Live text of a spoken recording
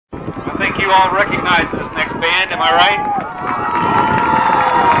think you all recognize this next band, am I right?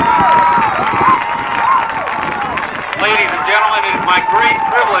 Ladies and gentlemen, it is my great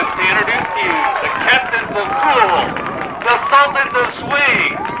privilege to introduce to you the captains of cool, the sultans of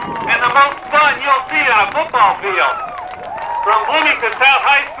swing, and the most fun you'll see on a football field. From Bloomington South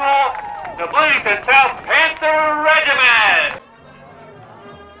High School, the Bloomington South Panther Regiment.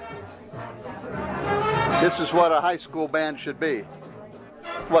 This is what a high school band should be.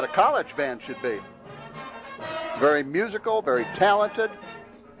 What a college band should be. Very musical, very talented,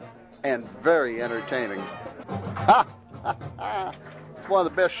 and very entertaining. It's one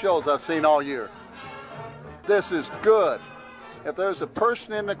of the best shows I've seen all year. This is good. If there's a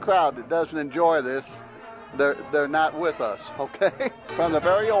person in the crowd that doesn't enjoy this, they're not with us, okay? From the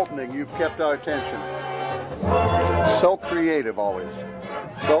very opening, you've kept our attention. So creative always.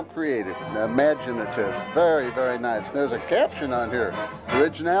 So creative, imaginative, very, very nice. There's a caption on here.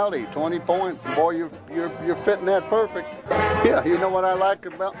 Originality, 20 points. Boy, you're fitting that perfect. Yeah, you know what I like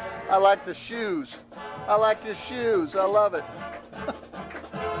about? I like the shoes. I like your shoes. I love it.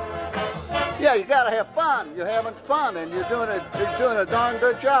 Yeah, you gotta have fun. You're having fun, and you're doing a darn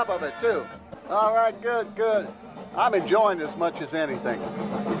good job of it too. All right, good. I'm enjoying as much as anything.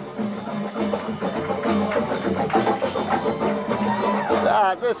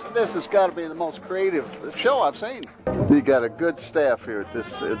 This has got to be the most creative show I've seen. You got a good staff here at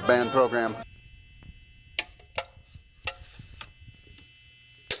this band program.